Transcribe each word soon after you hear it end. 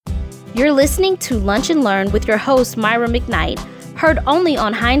You're listening to Lunch and Learn with your host, Myra McKnight, heard only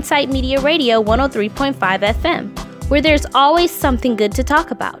on Hindsight Media Radio 103.5 FM, where there's always something good to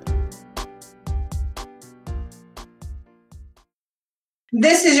talk about.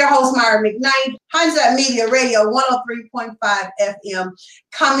 This is your host, Myra McKnight, Hindsight Media Radio 103.5 FM,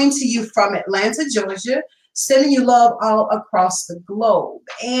 coming to you from Atlanta, Georgia, sending you love all across the globe.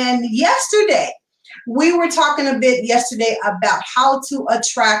 And yesterday, we were talking a bit about how to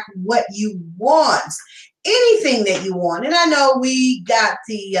attract what you want, anything that you want. And I know we got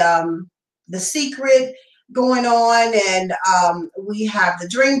the secret going on, and we have the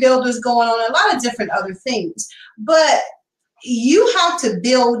dream builders going on, a lot of different other things. But you have to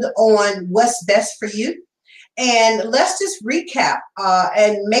build on what's best for you. And let's just recap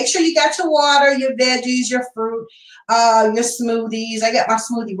and make sure you got your water, your veggies, your fruit, your smoothies. I got my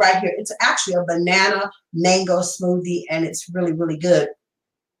smoothie right here. It's actually a banana mango smoothie, and it's really, really good.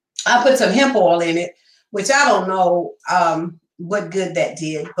 I put some hemp oil in it, which I don't know what good that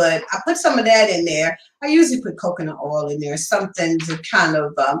did, but I put some of that in there. I usually put coconut oil in there, something to kind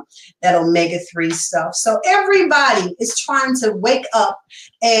of that omega-3 stuff. So everybody is trying to wake up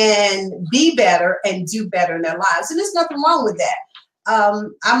and be better and do better in their lives. And there's nothing wrong with that.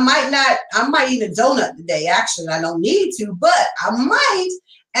 I might eat a donut today. Actually, I don't need to, but I might,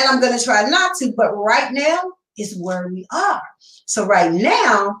 and I'm going to try not to. But right now is where we are. So right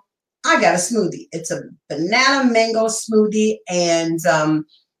now, I got a smoothie. It's a banana mango smoothie, and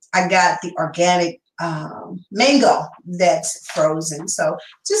I got the organic mango that's frozen. So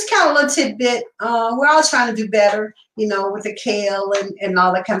just kind of a little tidbit. We're all trying to do better, you know, with the kale and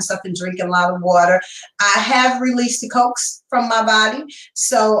all that kind of stuff, and drinking a lot of water. I have released the Cokes from my body,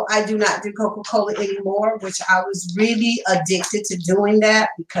 so I do not do Coca-Cola anymore, which I was really addicted to doing that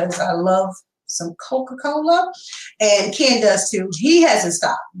because I love some Coca-Cola, and Ken does too. He hasn't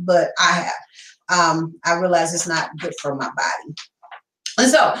stopped, but I have. I realize it's not good for my body. And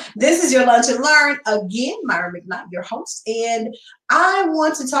so this is your Lunch and Learn. Again, Myra McKnight, your host, and I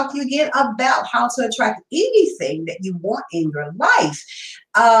want to talk to you again about how to attract anything that you want in your life.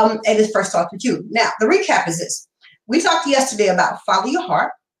 And it first starts with you. Now, the recap is this. We talked yesterday about follow your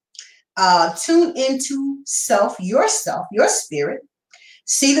heart, tune into yourself, your spirit,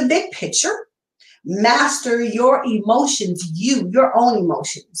 see the big picture, master your emotions, your own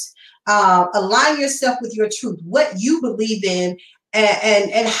emotions. Align yourself with your truth, what you believe in,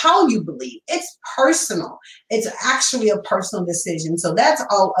 and how you believe. It's personal. It's actually a personal decision. So that's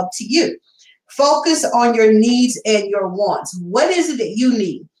all up to you. Focus on your needs and your wants. What is it that you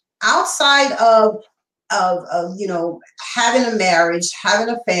need outside of you know, having a marriage, having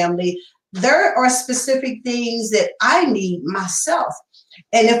a family? There are specific things that I need myself.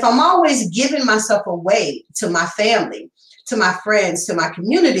 And if I'm always giving myself away to my family, to my friends, to my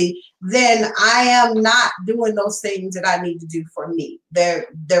community, then I am not doing those things that I need to do for me. There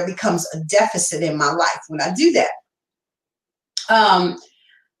becomes a deficit in my life when I do that. And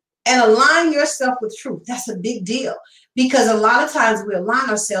align yourself with truth. That's a big deal, because a lot of times we align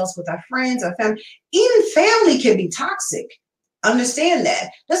ourselves with our friends, our family. Even family can be toxic. Understand that.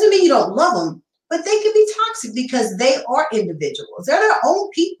 Doesn't mean you don't love them, but they can be toxic because they are individuals. They're their own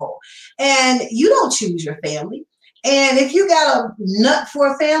people, and you don't choose your family. And if you got a nut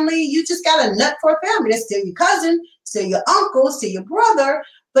for a family, you just got a nut for a family. That's still your cousin, still your uncle, still your brother.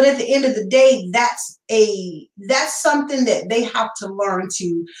 But at the end of the day, that's something that they have to learn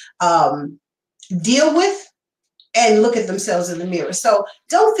to deal with and look at themselves in the mirror. So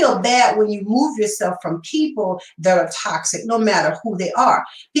don't feel bad when you move yourself from people that are toxic, no matter who they are.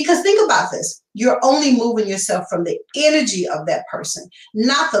 Because think about this. You're only moving yourself from the energy of that person,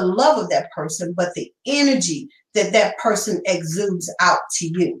 not the love of that person, but the energy that person exudes out to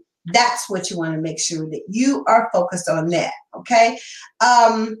you. That's what you want to make sure that you are focused on that. Okay.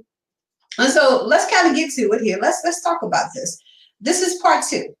 And so let's kind of get to it here. Let's talk about this. This is part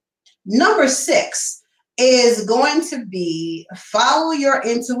 2. Number 6 is going to be follow your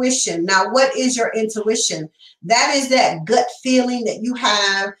intuition. Now, what is your intuition? That is that gut feeling that you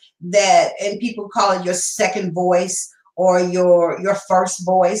have, that, and people call it your second voice or your first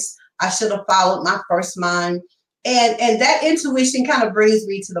voice. I should have followed my first mind. And that intuition kind of brings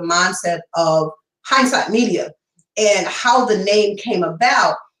me to the mindset of Hindsight Media and how the name came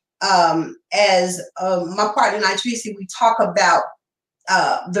about. As my partner and I, Tracy, we talk about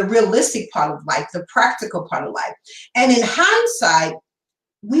the realistic part of life, the practical part of life. And in hindsight,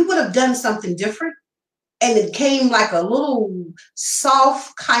 we would have done something different. And it came like a little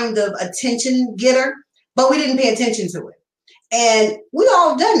soft kind of attention getter, but we didn't pay attention to it. And we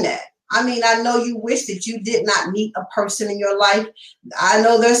all done that. I mean, I know you wish that you did not meet a person in your life. I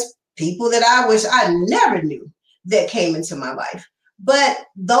know there's people that I wish I never knew that came into my life. But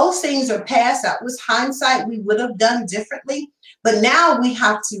those things are past. That was hindsight. We would have done differently. But now we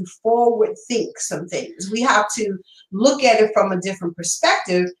have to forward think some things. We have to look at it from a different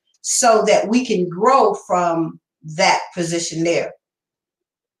perspective so that we can grow from that position there.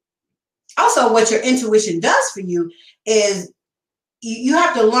 Also, what your intuition does for you is you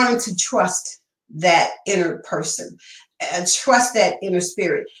have to learn to trust that inner person and trust that inner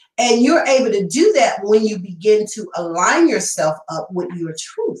spirit. And you're able to do that when you begin to align yourself up with your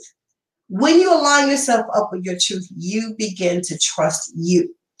truth. When you align yourself up with your truth, you begin to trust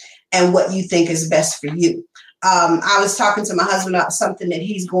you and what you think is best for you. I was talking to my husband about something that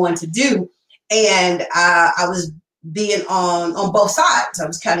he's going to do, and I was being on both sides. I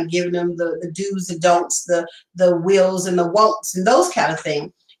was kind of giving him the do's, the don'ts, the wills and the won'ts and those kind of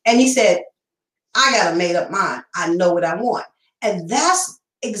things. And he said, I got a made up mind. I know what I want. And that's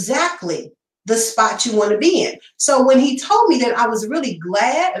exactly the spot you want to be in. So when he told me that, I was really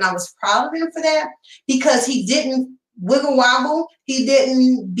glad and I was proud of him for that, because he didn't wiggle wobble. He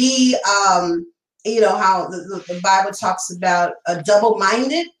didn't be, how the Bible talks about a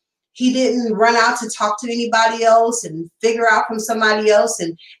double-minded. He didn't run out to talk to anybody else and figure out from somebody else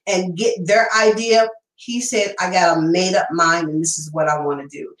and get their idea. He said, I got a made up mind and this is what I want to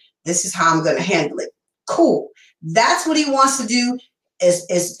do. This is how I'm going to handle it. Cool. That's what he wants to do.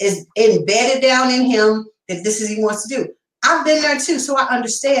 Is embedded down in him that this is he wants to do. I've been there too, so I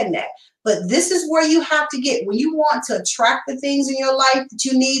understand that. But this is where you have to get, when you want to attract the things in your life that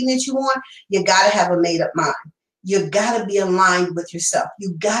you need and that you want, you got to have a made up mind. You got to be aligned with yourself.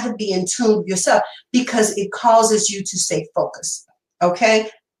 You got to be in tune with yourself, because it causes you to stay focused. Okay?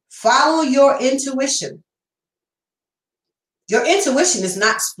 Follow your intuition. Your intuition is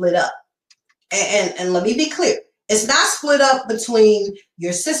not split up. And let me be clear. It's not split up between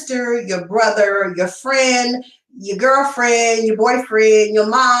your sister, your brother, your friend, your girlfriend, your boyfriend, your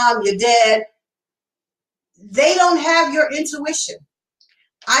mom, your dad. They don't have your intuition.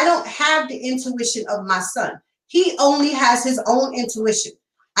 I don't have the intuition of my son. He only has his own intuition.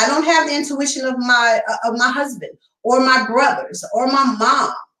 I don't have the intuition of my husband or my brothers or my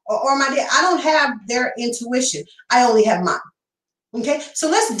mom or my dad. I don't have their intuition. I only have mine. Okay, so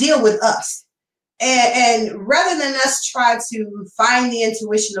let's deal with us. And rather than us try to find the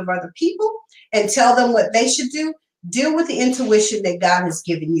intuition of other people and tell them what they should do, deal with the intuition that God has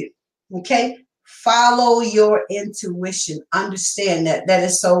given you. Okay? Follow your intuition. Understand that. That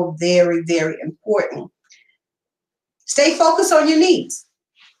is so very, very important. Stay focused on your needs.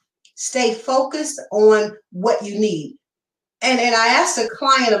 Stay focused on what you need. And I asked a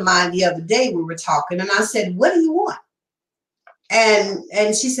client of mine the other day, we were talking, and I said, what do you want?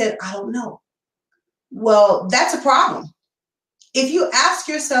 And she said, I don't know. Well, that's a problem. If you ask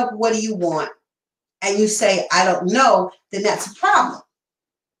yourself, what do you want? And you say, I don't know, then that's a problem.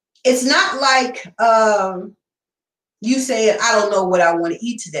 It's not like you saying, I don't know what I want to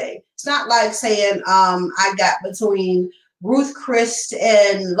eat today. It's not like saying, I got between Ruth Chris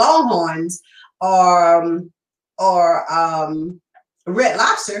and Longhorns or Red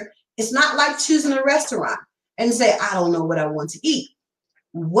Lobster. It's not like choosing a restaurant and say, I don't know what I want to eat.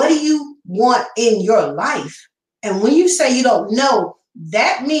 What do you want in your life? And when you say you don't know,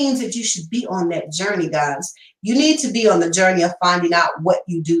 that means that you should be on that journey, guys. You need to be on the journey of finding out what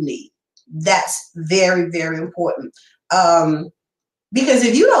you do need. That's very, very important. Because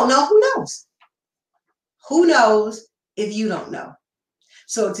if you don't know, who knows? Who knows if you don't know?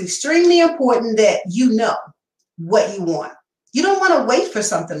 So it's extremely important that you know what you want. You don't want to wait for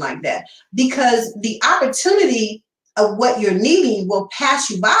something like that, because the opportunity of what you're needing will pass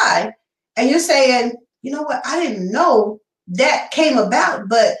you by, and you're saying, you know what, I didn't know that came about,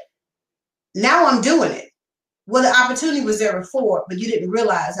 but now I'm doing it. Well, the opportunity was there before, but you didn't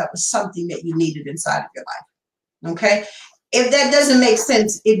realize that was something that you needed inside of your life. Okay? If that doesn't make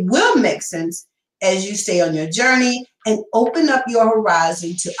sense, it will make sense as you stay on your journey and open up your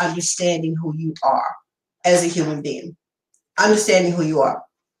horizon to understanding who you are as a human being. Understanding who you are.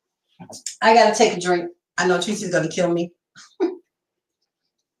 I got to take a drink. I know Tracy's going to kill me.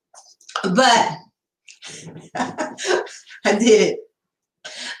 But I did it.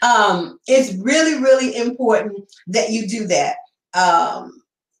 It's really, really important that you do that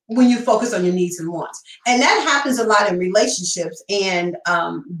when you focus on your needs and wants. And that happens a lot in relationships. And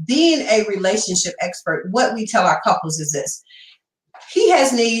being a relationship expert, what we tell our couples is this. He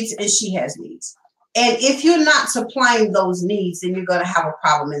has needs and she has needs. And if you're not supplying those needs, then you're going to have a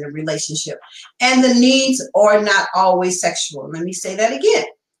problem in the relationship. And the needs are not always sexual. Let me say that again.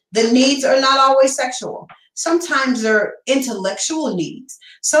 The needs are not always sexual. Sometimes they're intellectual needs.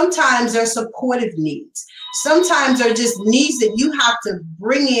 Sometimes they're supportive needs. Sometimes they're just needs that you have to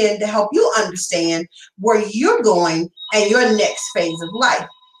bring in to help you understand where you're going and your next phase of life.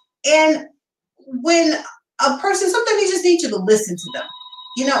 And when a person, sometimes you just need you to listen to them.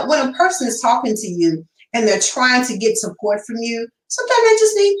 You know, when a person is talking to you and they're trying to get support from you, sometimes they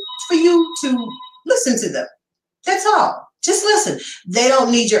just need for you to listen to them. That's all. Just listen. They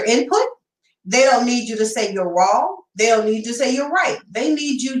don't need your input. They don't need you to say you're wrong. They don't need you to say you're right. They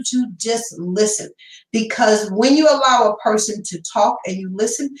need you to just listen. Because when you allow a person to talk and you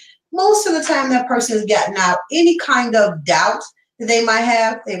listen, most of the time that person has gotten out any kind of doubt that they might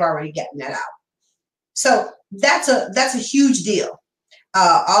have, they've already gotten that out. So that's a huge deal.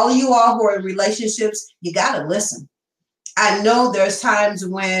 All of you all who are in relationships, you got to listen. I know there's times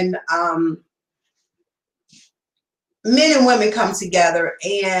when men and women come together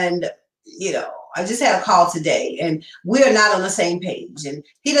and, you know, I just had a call today and we're not on the same page and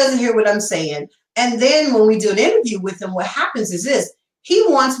he doesn't hear what I'm saying. And then when we do an interview with him, what happens is this: he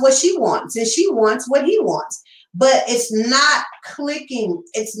wants what she wants and she wants what he wants, but it's not clicking.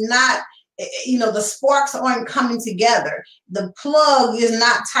 It's not, you know, the sparks aren't coming together. The plug is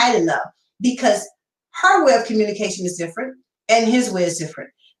not tight enough because her way of communication is different and his way is different.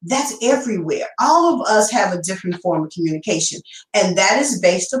 That's everywhere. All of us have a different form of communication, and that is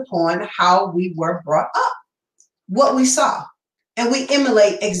based upon how we were brought up, what we saw, and we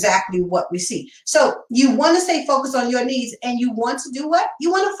emulate exactly what we see. So you want to stay focused on your needs, and you want to do what?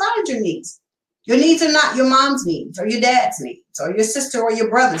 You want to find your needs. Your needs are not your mom's needs or your dad's needs or your sister or your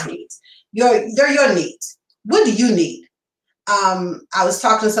brother's needs. They're your needs. What do you need? I was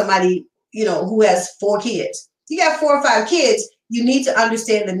talking to somebody, you know, who has 4 kids. You got 4 or 5 kids. You need to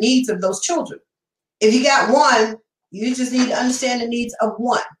understand the needs of those children. If you got 1, you just need to understand the needs of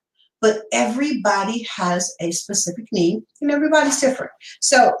 1. But everybody has a specific need and everybody's different.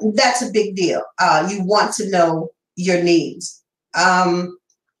 So that's a big deal. You want to know your needs. Let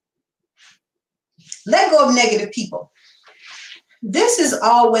go of negative people. This is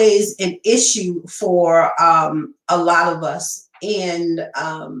always an issue for a lot of us, and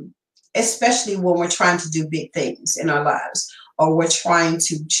especially when we're trying to do big things in our lives, or we're trying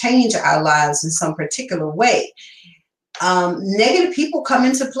to change our lives in some particular way. Negative people come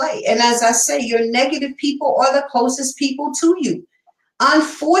into play. And as I say, your negative people are the closest people to you.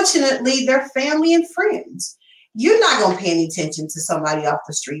 Unfortunately, they're family and friends. You're not going to pay any attention to somebody off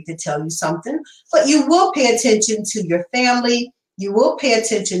the street to tell you something, but you will pay attention to your family. You will pay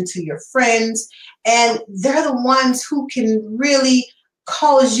attention to your friends, and they're the ones who can really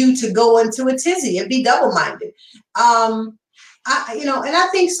cause you to go into a tizzy and be double-minded. And I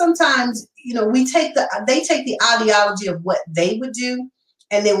think sometimes, you know, they take the ideology of what they would do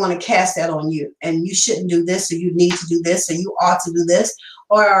and they want to cast that on you, and you shouldn't do this, or you need to do this, or you ought to do this,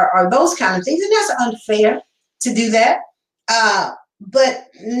 or those kind of things. And that's unfair to do that. But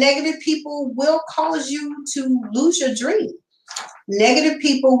negative people will cause you to lose your dream. Negative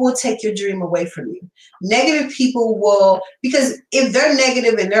people will take your dream away from you. Negative people will, because if they're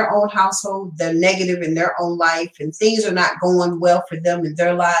negative in their own household, they're negative in their own life, and things are not going well for them in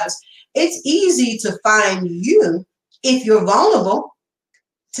their lives, it's easy to find you, if you're vulnerable,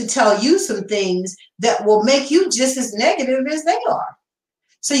 to tell you some things that will make you just as negative as they are.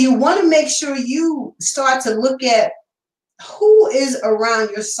 So you want to make sure you start to look at who is around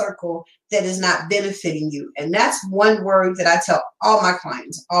your circle that is not benefiting you. And that's one word that I tell all my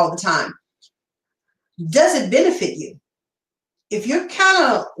clients all the time. Does it benefit you? If you're kind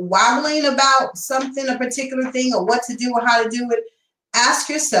of wobbling about something, a particular thing, or what to do or how to do it, ask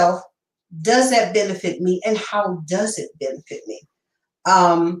yourself, does that benefit me, and how does it benefit me?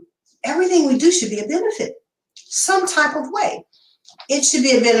 Everything we do should be a benefit, some type of way. It should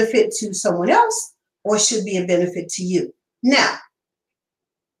be a benefit to someone else, or should be a benefit to you. Now,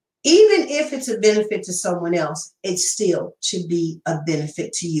 even if it's a benefit to someone else, it still should be a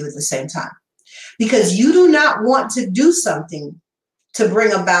benefit to you at the same time, because you do not want to do something to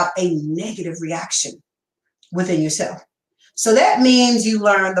bring about a negative reaction within yourself. So that means you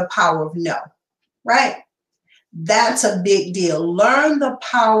learn the power of no, right? That's a big deal. Learn the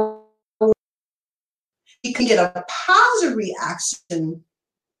power. You can get a positive reaction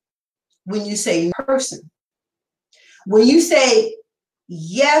when you say person. When you say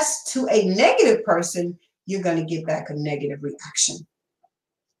yes to a negative person, you're going to get back a negative reaction.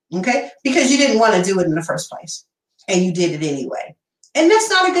 Okay? Because you didn't want to do it in the first place, and you did it anyway. And that's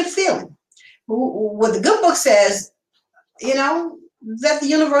not a good feeling. What the good book says, you know, that the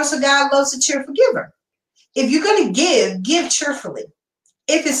universal God loves a cheerful giver. If you're going to give cheerfully.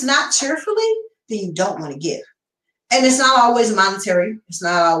 If it's not cheerfully, then you don't want to give. And it's not always monetary. It's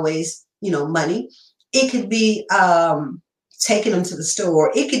not always, money. It could be taking them to the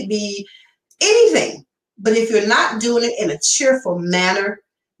store. It could be anything. But if you're not doing it in a cheerful manner,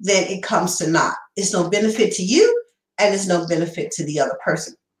 then it comes to naught. It's no benefit to you, and it's no benefit to the other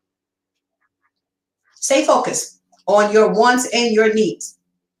person. Stay focused on your wants and your needs.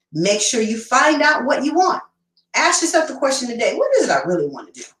 Make sure you find out what you want. Ask yourself the question today, what is it I really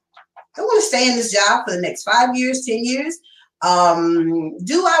want to do? I want to stay in this job for the next 5 years, 10 years. Do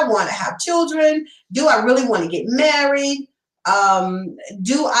I want to have children? Do I really want to get married?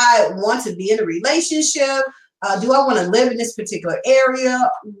 Do I want to be in a relationship? Do I want to live in this particular area?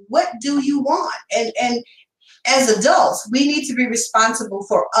 What do you want? And as adults, we need to be responsible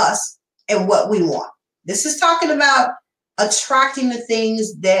for us and what we want. This is talking about attracting the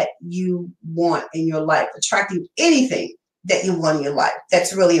things that you want in your life, attracting anything that you want in your life.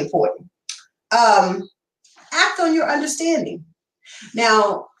 That's really important. Act on your understanding.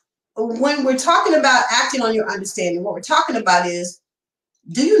 Now, when we're talking about acting on your understanding, what we're talking about is,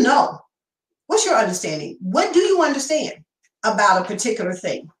 do you know? What's your understanding? What do you understand about a particular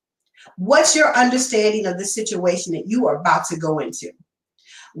thing? What's your understanding of the situation that you are about to go into?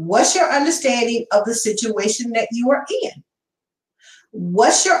 What's your understanding of the situation that you are in?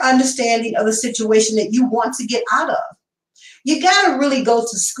 What's your understanding of the situation that you want to get out of? You got to really go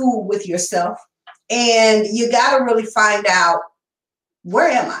to school with yourself, and you got to really find out, where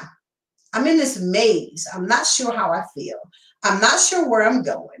am I? I'm in this maze. I'm not sure how I feel. I'm not sure where I'm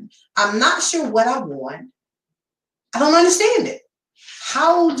going. I'm not sure what I want. I don't understand it.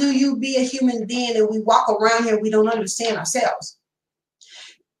 How do you be a human being and we walk around here, we don't understand ourselves?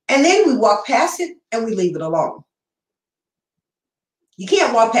 And then we walk past it and we leave it alone. You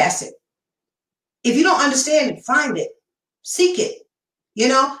can't walk past it. If you don't understand it, find it. Seek it.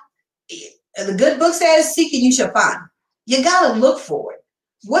 The good book says, seek and you shall find. You got to look for it.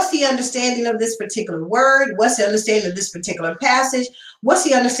 What's the understanding of this particular word? What's the understanding of this particular passage? What's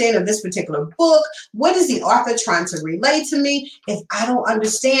the understanding of this particular book? What is the author trying to relate to me? If I don't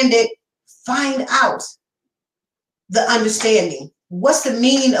understand it, find out the understanding. What's the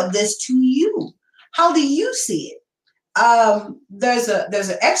meaning of this to you? How do you see it? There's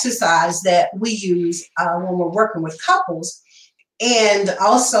an exercise that we use when we're working with couples, and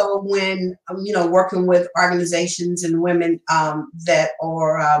also when working with organizations and women that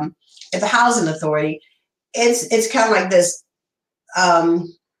are at the housing authority. It's kind of like this.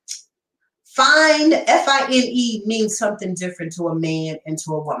 Find, F-I-N-E, means something different to a man and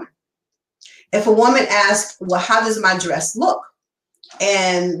to a woman. If a woman asks, well, how does my dress look?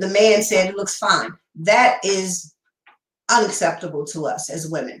 And the man said, it looks fine. That is unacceptable to us as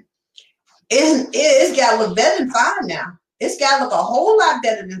women. It's got to look better than fine now. It's got to look a whole lot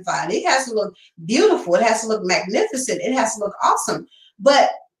better than fine. It has to look beautiful. It has to look magnificent. It has to look awesome.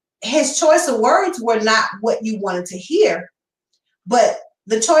 But his choice of words were not what you wanted to hear. But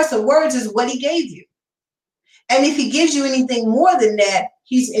the choice of words is what he gave you. And if he gives you anything more than that,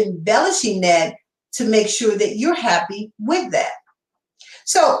 he's embellishing that to make sure that you're happy with that.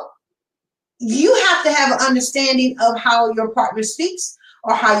 So you have to have an understanding of how your partner speaks,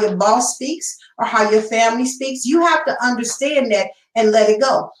 or how your boss speaks, or how your family speaks. You have to understand that and let it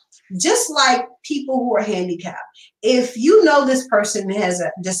go. Just like people who are handicapped. If you know this person has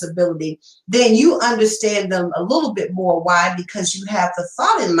a disability, then you understand them a little bit more. Why? Because you have the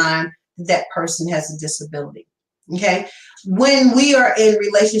thought in mind that person has a disability. Okay. When we are in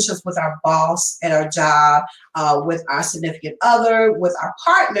relationships with our boss at our job, with our significant other, with our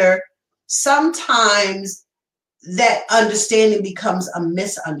partner, sometimes that understanding becomes a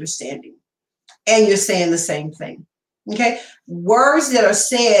misunderstanding, and you're saying the same thing. Okay. Words that are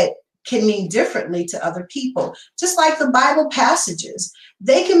said can mean differently to other people, just like the Bible passages.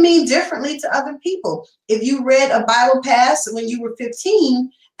 They can mean differently to other people. If you read a Bible passage when you were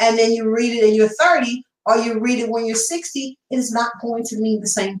 15 and then you read it and you're 30, or you read it when you're 60, it is not going to mean the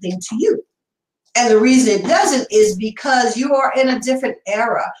same thing to you. And the reason it doesn't is because you are in a different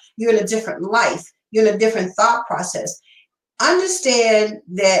era. You're in a different life. You're in a different thought process. Understand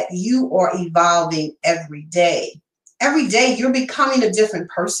that you are evolving every day. Every day you're becoming a different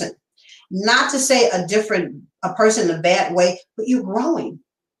person. Not to say a person in a bad way, but you're growing.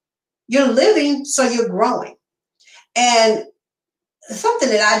 You're living, so you're growing. And something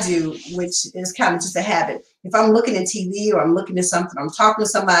that I do, which is kind of just a habit, if I'm looking at TV or I'm looking at something, I'm talking to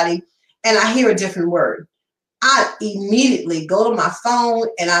somebody and I hear a different word, I immediately go to my phone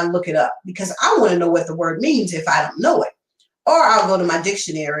and I look it up, because I want to know what the word means if I don't know it. Or I'll go to my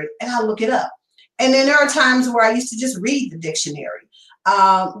dictionary and I'll look it up. And then there are times where I used to just read the dictionary.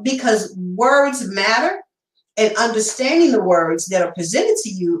 because words matter, and understanding the words that are presented to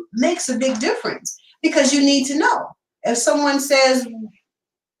you makes a big difference, because you need to know. If someone says,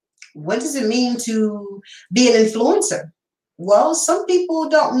 what does it mean to be an influencer? Well, some people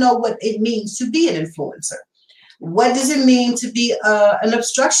don't know what it means to be an influencer. What does it mean to be an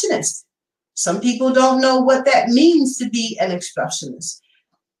obstructionist? Some people don't know what that means to be an obstructionist.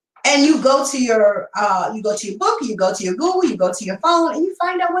 And you go to your book, you go to your Google, you go to your phone, and you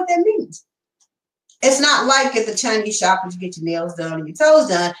find out what that means. It's not like at the Chinese shop when you get your nails done and your toes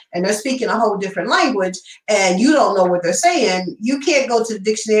done, and they're speaking a whole different language, and you don't know what they're saying. You can't go to the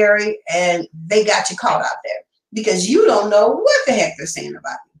dictionary, and they got you caught out there because you don't know what the heck they're saying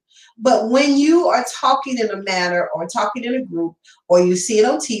about you. But when you are talking in a manner or talking in a group, or you see it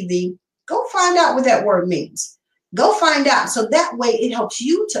on TV, go find out what that word means. Go find out. So that way it helps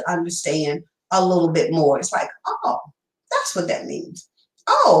you to understand a little bit more. It's like, oh, that's what that means.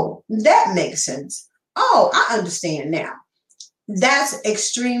 Oh, that makes sense. Oh, I understand now. That's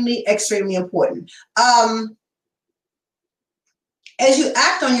extremely, extremely important. As you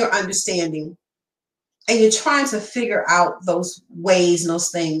act on your understanding and you're trying to figure out those ways and those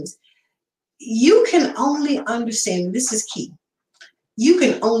things, you can only understand, this is key, you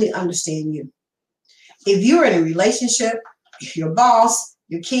can only understand you. If you're in a relationship, your boss,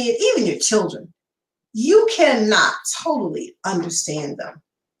 your kid, even your children, you cannot totally understand them.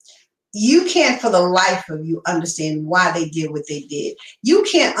 You can't for the life of you understand why they did what they did. You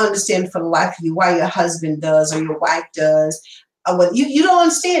can't understand for the life of you why your husband does or your wife does. Or what you don't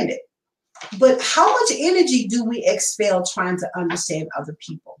understand it. But how much energy do we expel trying to understand other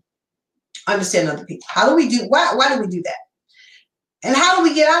people? Understand other people. How do we do? Why do we do that? And how do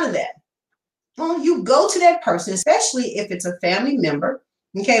we get out of that? Well, you go to that person, especially if it's a family member.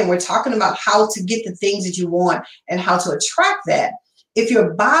 Okay, and we're talking about how to get the things that you want and how to attract that. If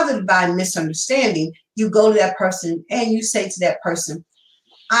you're bothered by misunderstanding, you go to that person and you say to that person,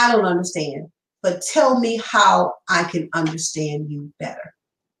 I don't understand, but tell me how I can understand you better.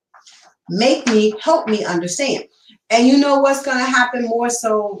 Help me understand. And you know what's going to happen more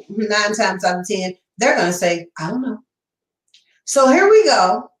so 9 times out of 10, they're going to say, I don't know. So here we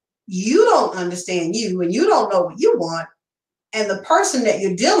go. You don't understand you and you don't know what you want. And the person that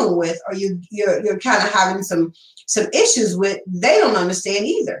you're dealing with or you're kind of having some issues with, they don't understand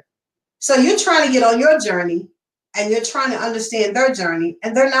either. So you're trying to get on your journey and you're trying to understand their journey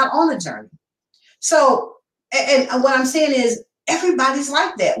and they're not on the journey. So, and what I'm saying is everybody's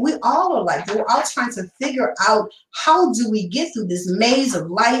like that. We all are like that. We're all trying to figure out how do we get through this maze of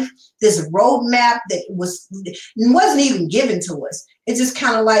life, this roadmap that wasn't even given to us. It's just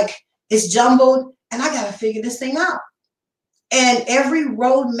kind of like it's jumbled and I got to figure this thing out. And every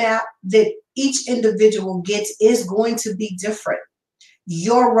roadmap that each individual gets is going to be different.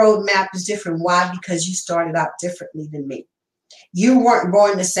 Your roadmap is different. Why? Because you started out differently than me. You weren't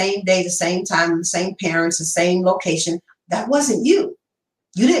born the same day, the same time, the same parents, the same location. That wasn't you.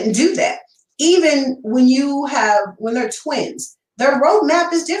 You didn't do that. Even when they're twins, their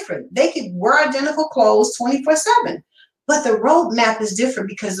roadmap is different. They could wear identical clothes 24/7, but the roadmap is different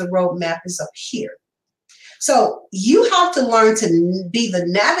because the roadmap is up here. So you have to learn to be the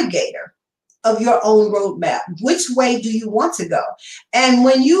navigator of your own roadmap. Which way do you want to go? And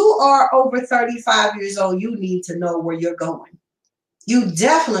when you are over 35 years old, you need to know where you're going. You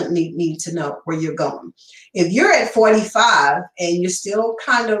definitely need to know where you're going. If you're at 45 and you're still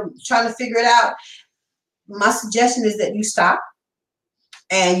kind of trying to figure it out, my suggestion is that you stop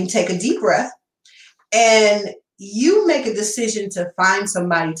and you take a deep breath and you make a decision to find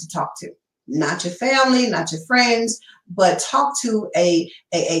somebody to talk to. Not your family, not your friends, but talk to a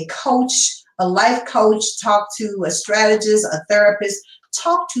coach, a life coach, talk to a strategist, a therapist,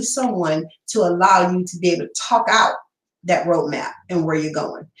 talk to someone to allow you to be able to talk out that roadmap and where you're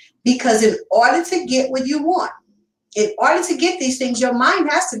going. Because in order to get what you want, in order to get these things, your mind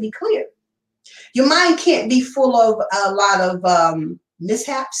has to be clear. Your mind can't be full of a lot of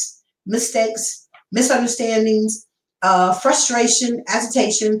mishaps, mistakes, misunderstandings, frustration,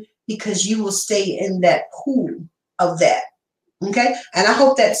 agitation, because you will stay in that pool of that. Okay. And I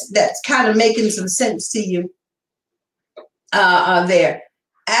hope that's kind of making some sense to you there.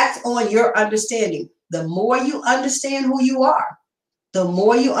 Act on your understanding. The more you understand who you are, the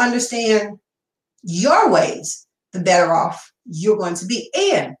more you understand your ways, the better off you're going to be.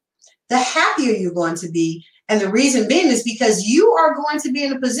 And the happier you're going to be. And the reason being is because you are going to be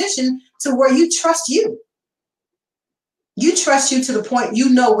in a position to where you trust you. You trust you to the point you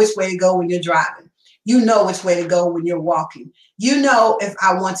know which way to go when you're driving. You know which way to go when you're walking. You know if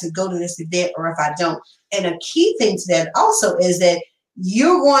I want to go to this event or if I don't. And a key thing to that also is that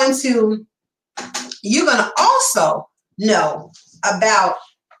you're going to also know about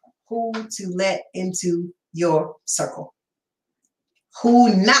who to let into your circle,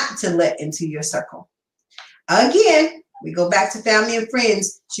 who not to let into your circle. Again, we go back to family and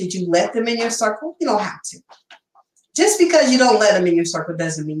friends. Should you let them in your circle? You don't have to. Just because you don't let them in your circle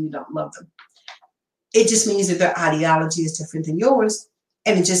doesn't mean you don't love them. It just means that their ideology is different than yours.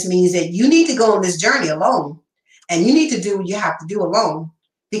 And it just means that you need to go on this journey alone. And you need to do what you have to do alone.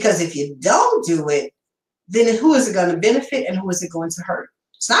 Because if you don't do it, then who is it going to benefit and who is it going to hurt?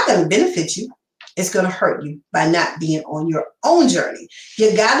 It's not going to benefit you. It's going to hurt you by not being on your own journey.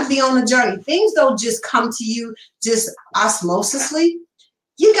 You got to be on the journey. Things don't just come to you just osmosisly.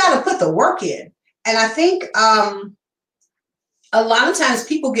 You got to put the work in. And I think a lot of times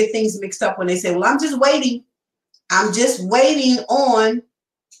people get things mixed up when they say, well, I'm just waiting. I'm just waiting on.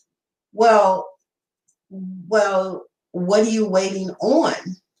 Well, what are you waiting on?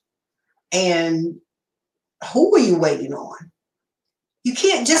 And who are you waiting on? You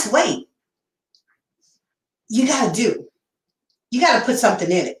can't just wait. You got to do. You got to put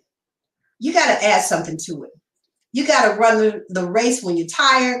something in it. You got to add something to it. You got to run the race when you're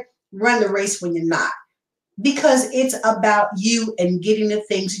tired, run the race when you're not. Because it's about you and getting the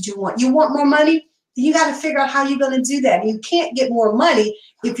things that you want. You want more money? You got to figure out how you're going to do that. You can't get more money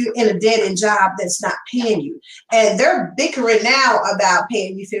if you're in a dead-end job that's not paying you. And they're bickering now about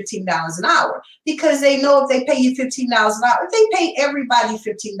paying you $15 an hour because they know if they pay you $15 an hour, if they pay everybody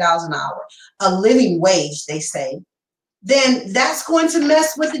 $15 an hour, a living wage, they say, then that's going to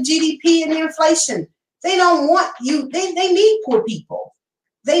mess with the GDP and the inflation. They don't want you. They need poor people.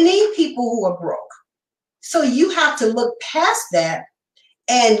 They need people who are broke. So you have to look past that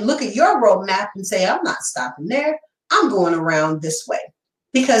and look at your roadmap and say, I'm not stopping there. I'm going around this way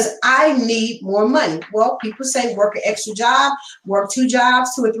because I need more money. Well, people say work an extra job, work 2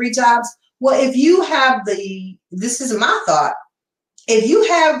 jobs, 2 or 3 jobs. Well, if you have this is my thought, if you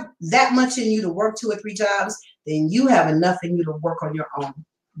have that much in you to work 2 or 3 jobs, then you have enough in you to work on your own.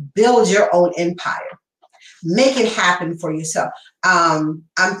 Build your own empire. Make it happen for yourself. I'm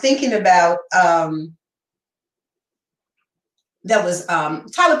thinking about that was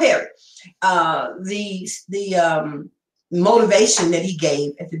Tyler Perry, the motivation that he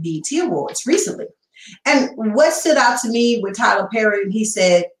gave at the BET Awards recently. And what stood out to me with Tyler Perry, he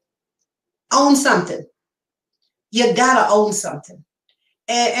said, own something. You gotta own something.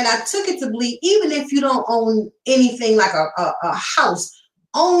 And I took it to believe, even if you don't own anything like a house,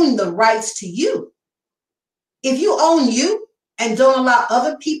 own the rights to you. If you own you and don't allow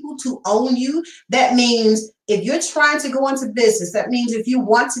other people to own you, that means if you're trying to go into business, that means if you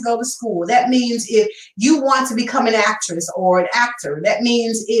want to go to school, that means if you want to become an actress or an actor, that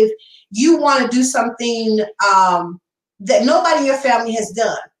means if you want to do something that nobody in your family has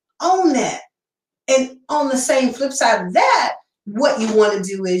done, own that. And on the same flip side of that, what you want to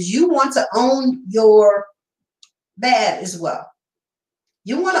do is you want to own your bad as well.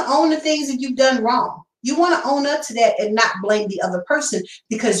 You want to own the things that you've done wrong. You want to own up to that and not blame the other person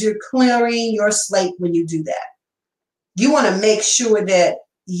because you're clearing your slate when you do that. You want to make sure that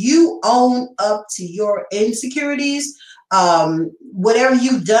you own up to your insecurities, whatever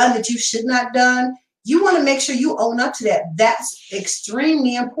you've done that you should not have done. You want to make sure you own up to that. That's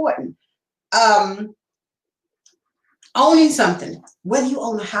extremely important. Owning something, whether you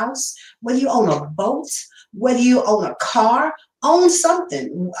own a house, whether you own a boat, whether you own a car, own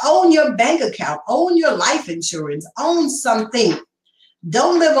something. Own your bank account, own your life insurance, own something.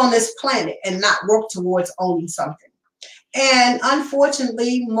 Don't live on this planet and not work towards owning something. And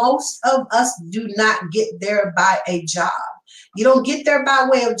unfortunately, most of us do not get there by a job. You don't get there by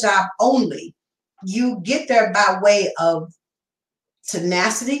way of job only. You get there by way of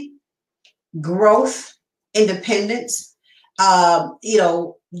tenacity, growth, independence,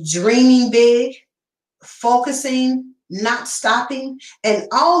 dreaming big, focusing, not stopping, and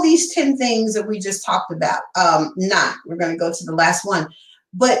all these 10 things that we just talked about. We're going to go to the last one.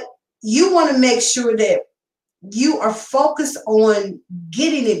 But you want to make sure that you are focused on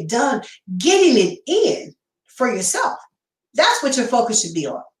getting it done, getting it in for yourself. That's what your focus should be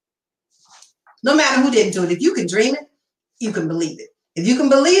on. No matter who didn't do it. If you can dream it, you can believe it. If you can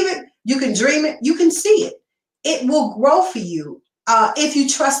believe it, you can dream it, you can see it. It will grow for you if you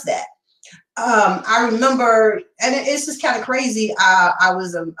trust that. I remember, and it's just kind of crazy. I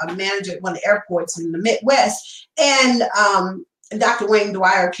was a manager at one of the airports in the Midwest, and Dr. Wayne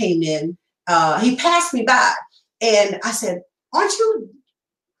Dwyer came in. He passed me by, and I said, "Aren't you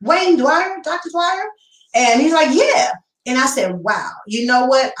Wayne Dwyer, Dr. Dwyer?" And he's like, "Yeah." And I said, "Wow, you know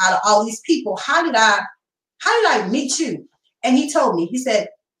what? Out of all these people, how did I meet you?" And he told me, he said,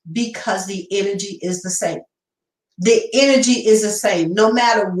 because the energy is the same. The energy is the same. No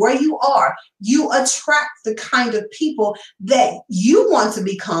matter where you are, you attract the kind of people that you want to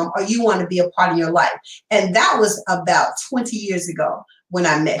become or you want to be a part of your life. And that was about 20 years ago when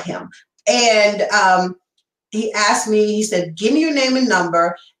I met him. And he asked me, he said, give me your name and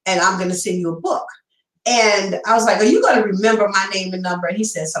number, and I'm going to send you a book. And I was like, are you going to remember my name and number? And he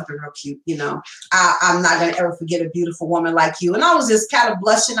said something real cute, you know, I'm not going to ever forget a beautiful woman like you. And I was just kind of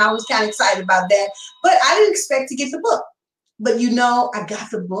blushing. I was kind of excited about that, but I didn't expect to get the book. But, you know, I got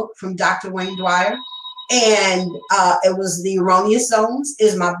the book from Dr. Wayne Dyer, and it was The Erroneous Zones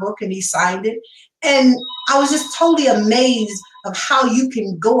is my book, and he signed it. And I was just totally amazed of how you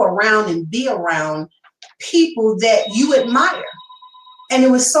can go around and be around people that you admire. And it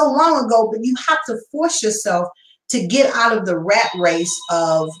was so long ago, but you have to force yourself to get out of the rat race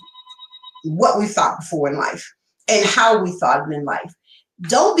of what we thought before in life and how we thought it in life.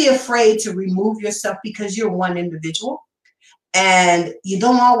 Don't be afraid to remove yourself because you're one individual. And you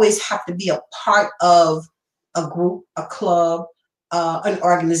don't always have to be a part of a group, a club, an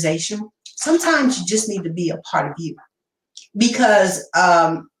organization. Sometimes you just need to be a part of you. Because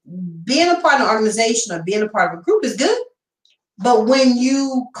being a part of an organization or being a part of a group is good. But when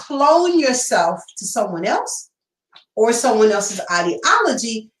you clone yourself to someone else or someone else's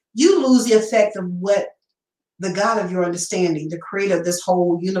ideology, you lose the effect of what the God of your understanding, the creator of this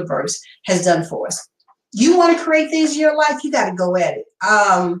whole universe, has done for us. You want to create things in your life, you got to go at it.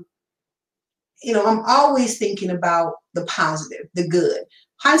 You know, I'm always thinking about the positive, the good.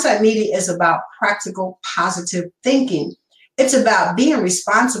 Hindsight Media is about practical, positive thinking. It's about being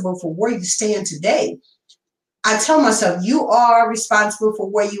responsible for where you stand today. I tell myself, you are responsible for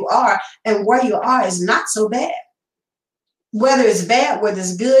where you are, and where you are is not so bad. Whether it's bad, whether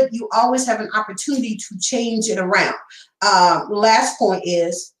it's good, you always have an opportunity to change it around. Last point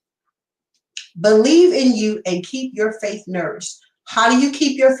is believe in you and keep your faith nourished. How do you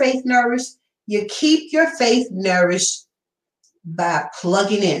keep your faith nourished? You keep your faith nourished by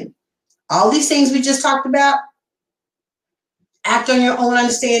plugging in. All these things we just talked about. Act on your own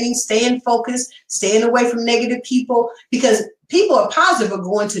understanding, staying focused, staying away from negative people, because people are positive are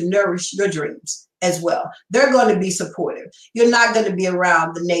going to nourish your dreams as well. They're going to be supportive. You're not going to be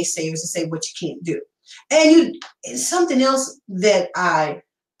around the naysayers and say what you can't do. And something else that I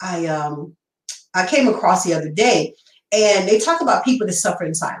came across the other day, and they talk about people that suffer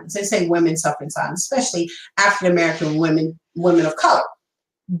in silence. They say women suffer in silence, especially African-American women of color.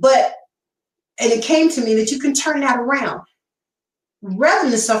 And it came to me that you can turn that around. Rather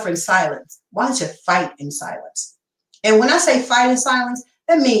than suffer in silence, why don't you fight in silence? And when I say fight in silence,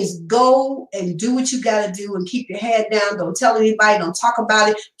 that means go and do what you got to do and keep your head down. Don't tell anybody, don't talk about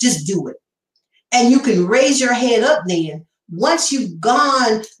it, just do it. And you can raise your head up then. Once you've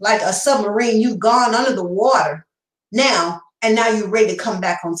gone like a submarine, you've gone under the water now, and now you're ready to come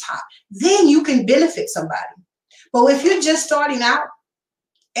back on top. Then you can benefit somebody. But if you're just starting out,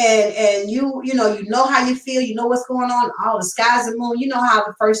 and you know how you feel, you know what's going on, all the sky's the moon. You know how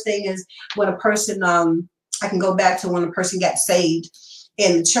the first thing is when a person, I can go back to when a person got saved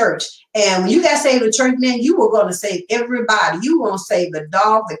in the church. And when you got saved in the church, man, you were going to save everybody. You were going to save the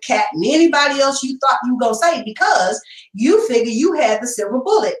dog, the cat, and anybody else you thought you were going to save, because you figured you had the silver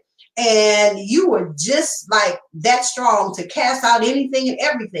bullet. And you were just like that strong to cast out anything and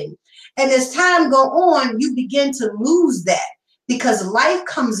everything. And as time go on, you begin to lose that. Because life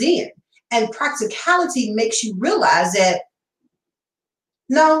comes in and practicality makes you realize that,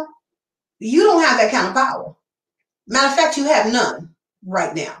 no, you don't have that kind of power. Matter of fact, you have none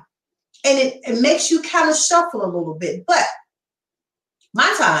right now. And it makes you kind of shuffle a little bit. But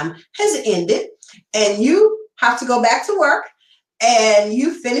my time has ended, and you have to go back to work, and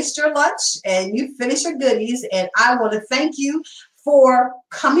you finished your lunch and you finished your goodies. And I want to thank you for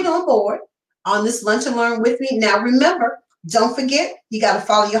coming on board on this Lunch and Learn with me. Now, remember, don't forget, you got to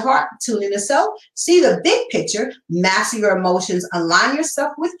follow your heart, tune in yourself, see the big picture, master your emotions, align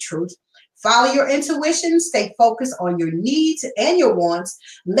yourself with truth, follow your intuition, stay focused on your needs and your wants,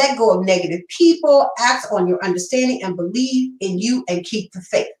 let go of negative people, act on your understanding, and believe in you and keep the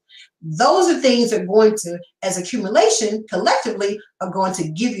faith. Those are things that are going to, as accumulation, collectively, are going to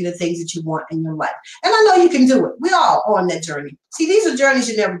give you the things that you want in your life. And I know you can do it. We're all on that journey. See, these are journeys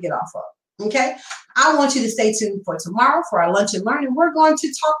you never get off of. Okay, I want you to stay tuned for tomorrow for our Lunch and Learn. And we're going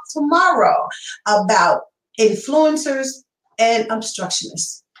to talk tomorrow about influencers and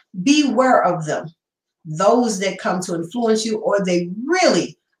obstructionists. Beware of them. Those that come to influence you, or they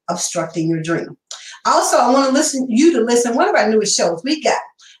really obstructing your dream. Also, I want to listen one of our newest shows. We got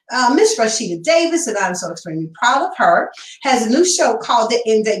Miss Rashida Davis, and I'm so extremely proud of her, has a new show called The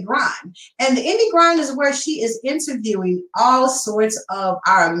Indie Grind. And The Indie Grind is where she is interviewing all sorts of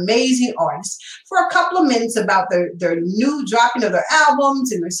our amazing artists for a couple of minutes about their new dropping of their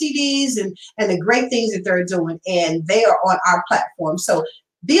albums and their CDs and the great things that they're doing. And they are on our platform. So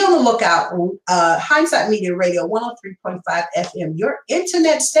be on the lookout on Hindsight Media Radio 103.5 FM, your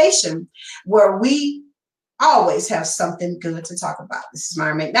internet station, where we always have something good to talk about. This is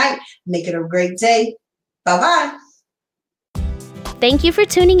Myra McKnight. Make it a great day. Bye-bye. Thank you for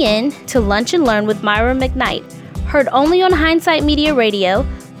tuning in to Lunch and Learn with Myra McKnight, heard only on Hindsight Media Radio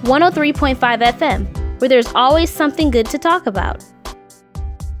 103.5 FM, where there's always something good to talk about.